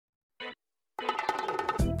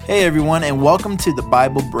Hey everyone, and welcome to the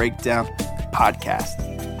Bible Breakdown Podcast.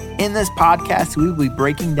 In this podcast, we will be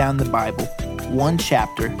breaking down the Bible one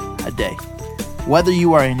chapter a day. Whether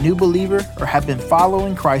you are a new believer or have been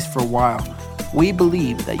following Christ for a while, we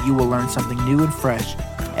believe that you will learn something new and fresh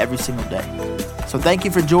every single day. So thank you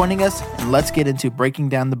for joining us, and let's get into breaking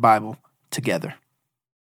down the Bible together.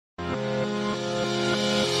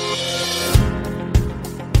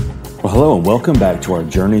 Well, hello and welcome back to our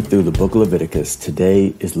journey through the book of Leviticus.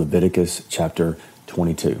 Today is Leviticus chapter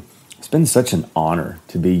 22. It's been such an honor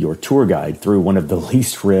to be your tour guide through one of the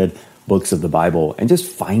least read books of the Bible and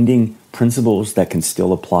just finding principles that can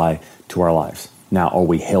still apply to our lives. Now, are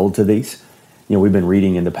we held to these? We've been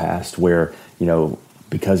reading in the past where,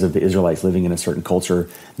 because of the Israelites living in a certain culture,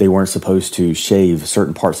 they weren't supposed to shave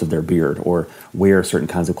certain parts of their beard or wear certain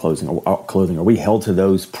kinds of clothing. Are we held to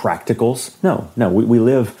those practicals? No, we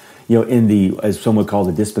live in the, as some would call,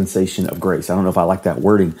 the dispensation of grace. I don't know if I like that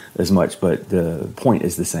wording as much, but the point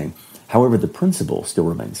is the same. However, the principle still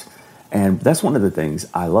remains. And that's one of the things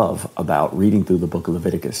I love about reading through the book of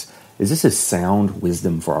Leviticus, is this is sound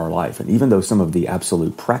wisdom for our life. And even though some of the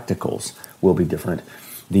absolute practicals will be different,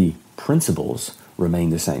 the principles remain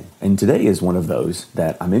the same. And today is one of those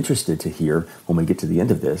that I'm interested to hear when we get to the end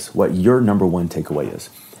of this, what your number one takeaway is.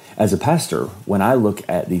 As a pastor, when I look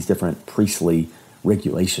at these different priestly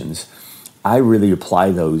regulations, I really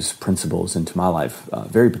apply those principles into my life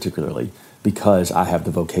very particularly because I have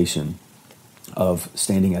the vocation of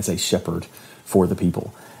standing as a shepherd for the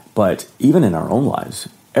people. But even in our own lives,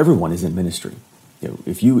 everyone is in ministry.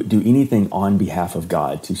 If you do anything on behalf of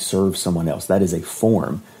God to serve someone else, that is a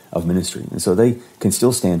form of ministry. And so they can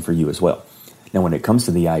still stand for you as well. Now, when it comes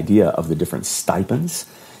to the idea of the different stipends,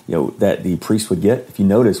 that the priest would get, if you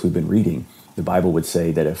notice, we've been reading, the Bible would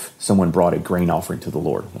say that if someone brought a grain offering to the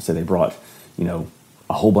Lord, let's say they brought,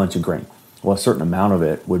 a whole bunch of grain, well, a certain amount of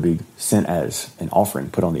it would be sent as an offering,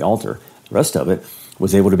 put on the altar. The rest of it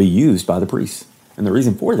was able to be used by the priest. And the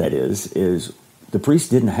reason for that is the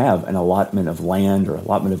priest didn't have an allotment of land or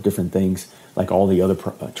allotment of different things like all the other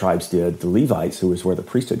tribes did. The Levites, who was where the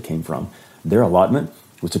priesthood came from, their allotment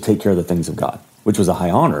was to take care of the things of God, which was a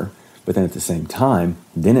high honor. But then at the same time,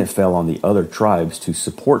 then it fell on the other tribes to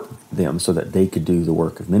support them so that they could do the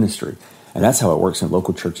work of ministry. And that's how it works in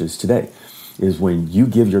local churches today, is when you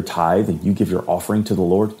give your tithe and you give your offering to the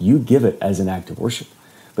Lord, you give it as an act of worship.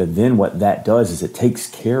 But then what that does is it takes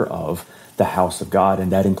care of the house of God,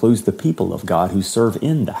 and that includes the people of God who serve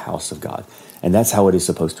in the house of God. And that's how it is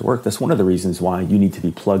supposed to work. That's one of the reasons why you need to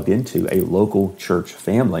be plugged into a local church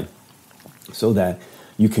family so that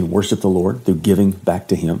you can worship the Lord through giving back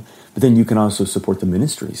to Him. But then you can also support the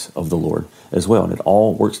ministries of the Lord as well. And it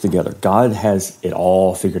all works together. God has it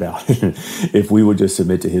all figured out if we would just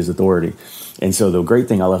submit to His authority. And so the great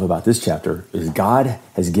thing I love about this chapter is God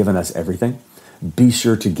has given us everything. Be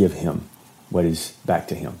sure to give Him what is back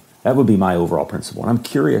to Him. That would be my overall principle. And I'm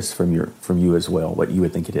curious from you as well what you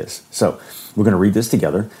would think it is. So we're going to read this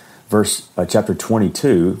together. Chapter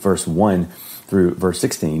 22, verse 1 through verse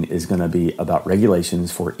 16 is going to be about regulations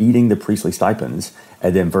for eating the priestly stipends.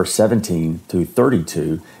 And then verse 17 through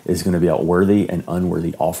 32 is going to be about worthy and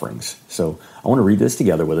unworthy offerings. So I want to read this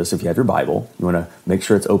together with us. If you have your Bible, you want to make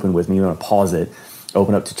sure it's open with me. You want to pause it,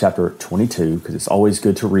 open up to chapter 22, because it's always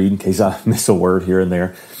good to read in case I miss a word here and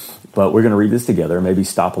there. But we're going to read this together, maybe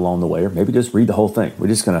stop along the way, or maybe just read the whole thing. We're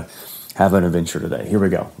just going to have an adventure today. Here we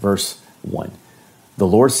go. Verse 1. The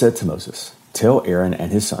Lord said to Moses, "Tell Aaron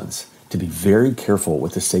and his sons to be very careful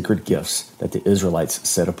with the sacred gifts that the Israelites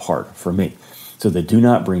set apart for me, so they do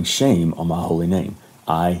not bring shame on my holy name.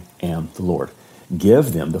 I am the Lord.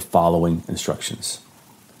 Give them the following instructions.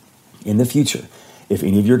 In the future, if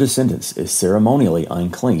any of your descendants is ceremonially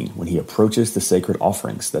unclean when he approaches the sacred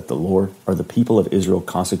offerings that the Lord or the people of Israel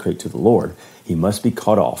consecrate to the Lord, he must be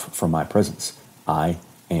cut off from my presence. I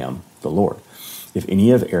am the Lord. If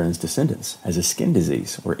any of Aaron's descendants has a skin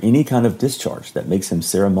disease or any kind of discharge that makes him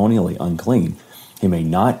ceremonially unclean, he may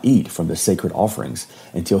not eat from the sacred offerings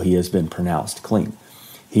until he has been pronounced clean.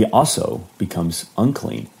 He also becomes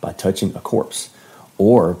unclean by touching a corpse,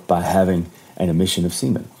 or by having an emission of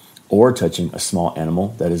semen, or touching a small animal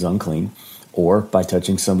that is unclean, or by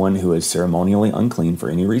touching someone who is ceremonially unclean for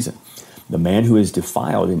any reason. The man who is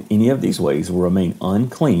defiled in any of these ways will remain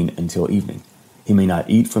unclean until evening. He may not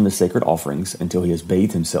eat from the sacred offerings until he has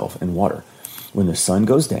bathed himself in water. When the sun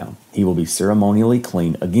goes down, he will be ceremonially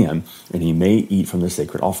clean again, and he may eat from the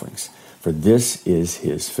sacred offerings, for this is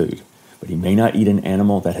his food. But he may not eat an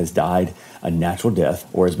animal that has died a natural death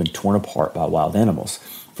or has been torn apart by wild animals,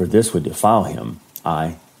 for this would defile him.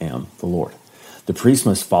 I am the Lord. The priest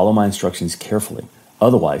must follow my instructions carefully.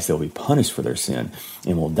 Otherwise, they'll be punished for their sin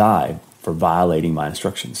and will die for violating my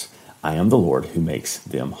instructions. I am the Lord who makes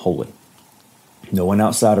them holy. No one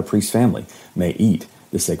outside a priest's family may eat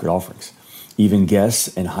the sacred offerings. Even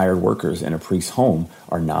guests and hired workers in a priest's home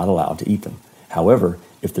are not allowed to eat them. However,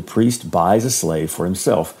 if the priest buys a slave for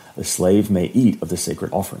himself, the slave may eat of the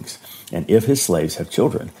sacred offerings. And if his slaves have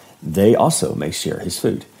children, they also may share his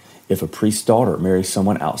food. If a priest's daughter marries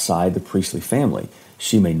someone outside the priestly family,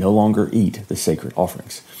 she may no longer eat the sacred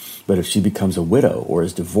offerings. But if she becomes a widow or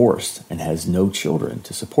is divorced and has no children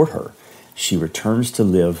to support her, she returns to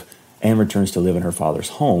live in her father's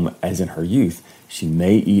home as in her youth. She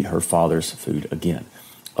may eat her father's food again.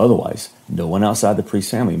 Otherwise, no one outside the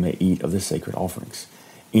priest's family may eat of the sacred offerings.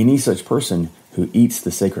 Any such person who eats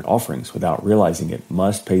the sacred offerings without realizing it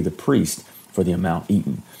must pay the priest for the amount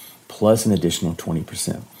eaten, plus an additional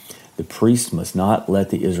 20%. The priest must not let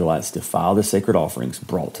the Israelites defile the sacred offerings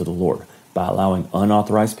brought to the Lord by allowing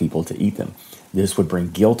unauthorized people to eat them. This would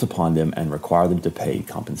bring guilt upon them and require them to pay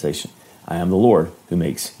compensation. I am the Lord who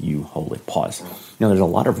makes you holy. Pause. Now, there's a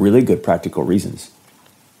lot of really good practical reasons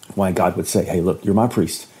why God would say, hey, look, you're my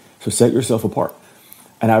priest, so set yourself apart.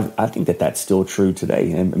 And I think that that's still true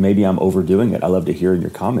today. And maybe I'm overdoing it. I love to hear in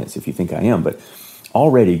your comments if you think I am. But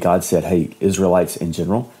already God said, hey, Israelites in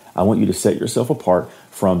general, I want you to set yourself apart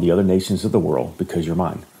from the other nations of the world because you're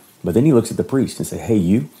mine. But then he looks at the priest and say, hey,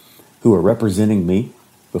 you who are representing me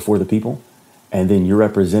before the people, and then you're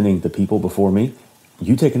representing the people before me,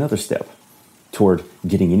 you take another step toward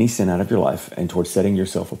getting any sin out of your life and toward setting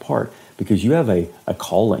yourself apart because you have a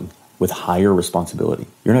calling with higher responsibility.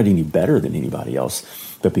 You're not any better than anybody else,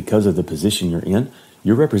 but because of the position you're in,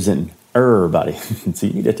 you're representing everybody. So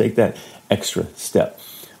you need to take that extra step.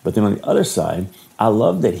 But then on the other side, I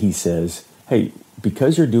love that he says, hey,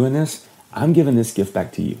 because you're doing this, I'm giving this gift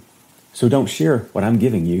back to you. So don't share what I'm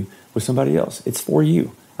giving you with somebody else. It's for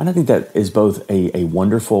you. And I think that is both a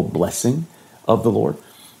wonderful blessing of the Lord,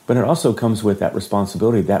 but it also comes with that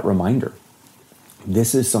responsibility, that reminder.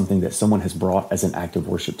 This is something that someone has brought as an act of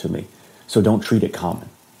worship to me. So don't treat it common.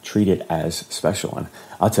 Treat it as special. And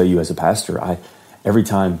I'll tell you, as a pastor, every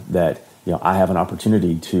time that I have an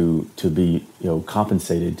opportunity to be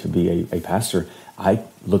compensated to be a pastor, I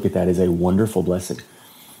look at that as a wonderful blessing.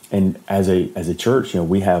 And as a church,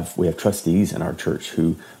 we have trustees in our church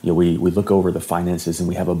who we look over the finances and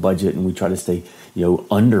we have a budget and we try to stay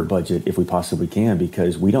under budget if we possibly can,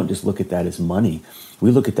 because we don't just look at that as money. We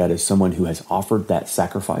look at that as someone who has offered that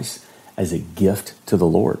sacrifice as a gift to the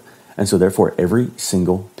Lord. And so therefore every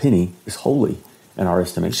single penny is holy in our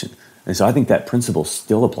estimation. And so I think that principle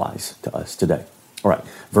still applies to us today. All right,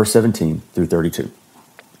 verse 17 through 32.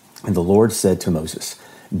 And the Lord said to Moses,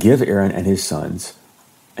 give Aaron and his sons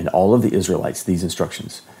and all of the Israelites these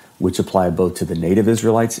instructions, which apply both to the native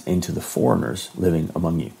Israelites and to the foreigners living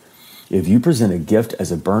among you. If you present a gift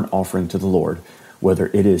as a burnt offering to the Lord, whether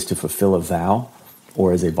it is to fulfill a vow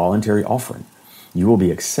or as a voluntary offering, you will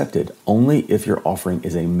be accepted only if your offering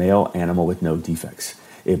is a male animal with no defects.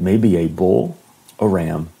 It may be a bull, a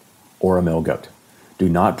ram, or a male goat. Do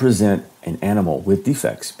not present an animal with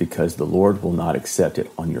defects, because the Lord will not accept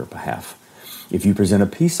it on your behalf. If you present a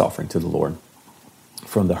peace offering to the Lord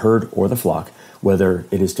from the herd or the flock, whether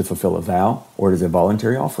it is to fulfill a vow or it is a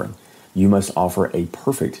voluntary offering, you must offer a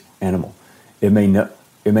perfect animal. It may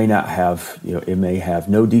have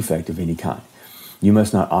no defect of any kind. You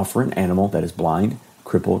must not offer an animal that is blind,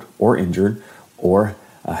 crippled, or injured, or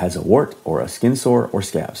has a wart or a skin sore or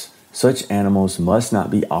scabs. Such animals must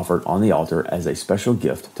not be offered on the altar as a special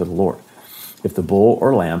gift to the Lord. If the bull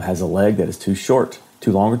or lamb has a leg that is too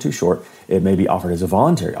long or too short, it may be offered as a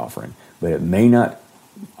voluntary offering, but it may not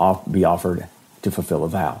be offered to fulfill a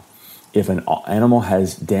vow. If an animal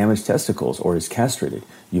has damaged testicles or is castrated,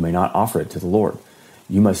 you may not offer it to the Lord.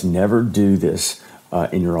 You must never do this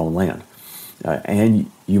in your own land.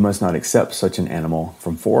 And you must not accept such an animal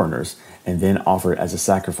from foreigners and then offer it as a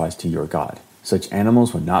sacrifice to your God. Such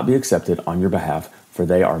animals will not be accepted on your behalf, for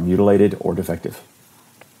they are mutilated or defective.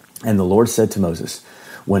 And the Lord said to Moses,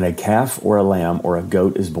 when a calf or a lamb or a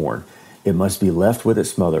goat is born, it must be left with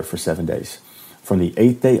its mother for 7 days. From the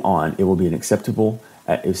 8th day on, it will be acceptable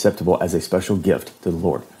as a special gift to the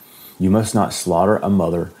Lord. You must not slaughter a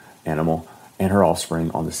mother animal and her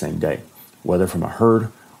offspring on the same day, whether from a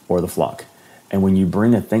herd or the flock. And when you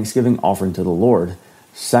bring a thanksgiving offering to the Lord,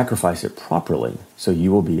 sacrifice it properly, so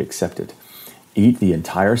you will be accepted. Eat the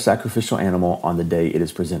entire sacrificial animal on the day it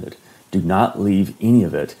is presented. Do not leave any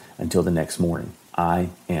of it until the next morning. I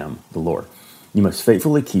am the Lord. You must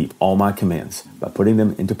faithfully keep all my commands by putting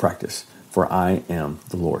them into practice, for I am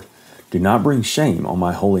the Lord. Do not bring shame on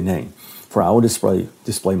my holy name. For I will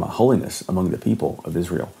display my holiness among the people of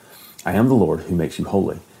Israel. I am the Lord who makes you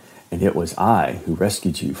holy, and it was I who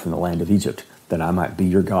rescued you from the land of Egypt, that I might be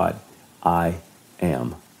your God. I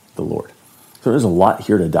am the Lord. So there's a lot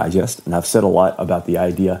here to digest, and I've said a lot about the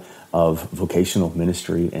idea of vocational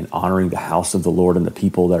ministry and honoring the house of the Lord and the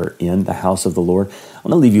people that are in the house of the Lord. I'm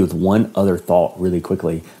going to leave you with one other thought really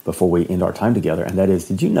quickly before we end our time together, and that is,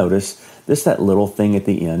 did you notice that little thing at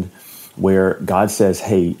the end where God says,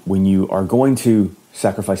 hey, when you are going to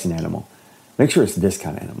sacrifice an animal, make sure it's this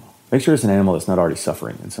kind of animal. Make sure it's an animal that's not already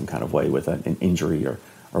suffering in some kind of way with an injury or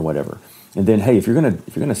whatever. And then, hey, if you're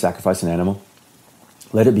gonna sacrifice an animal,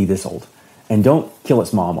 let it be this old. And don't kill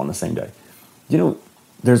its mom on the same day. You know,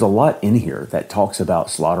 there's a lot in here that talks about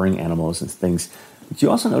slaughtering animals and things. But you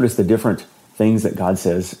also notice the different things that God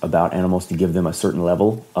says about animals to give them a certain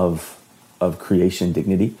level of creation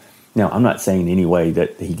dignity. Now, I'm not saying in any way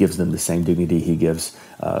that he gives them the same dignity he gives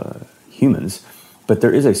humans, but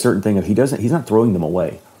there is a certain thing of he's not throwing them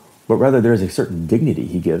away, but rather there is a certain dignity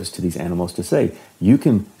he gives to these animals to say, you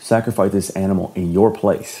can sacrifice this animal in your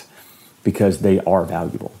place because they are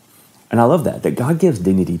valuable. And I love that God gives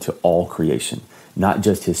dignity to all creation, not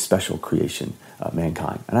just his special creation,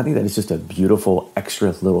 mankind. And I think that is just a beautiful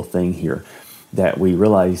extra little thing here that we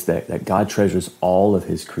realize that God treasures all of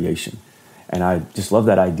his creation. And I just love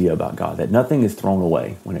that idea about God, that nothing is thrown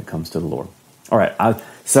away when it comes to the Lord. All right, I've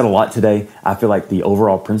said a lot today. I feel like the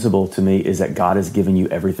overall principle to me is that God has given you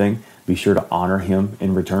everything. Be sure to honor him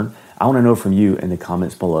in return. I want to know from you in the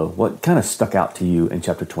comments below what kind of stuck out to you in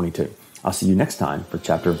chapter 22. I'll see you next time for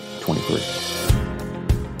chapter 23.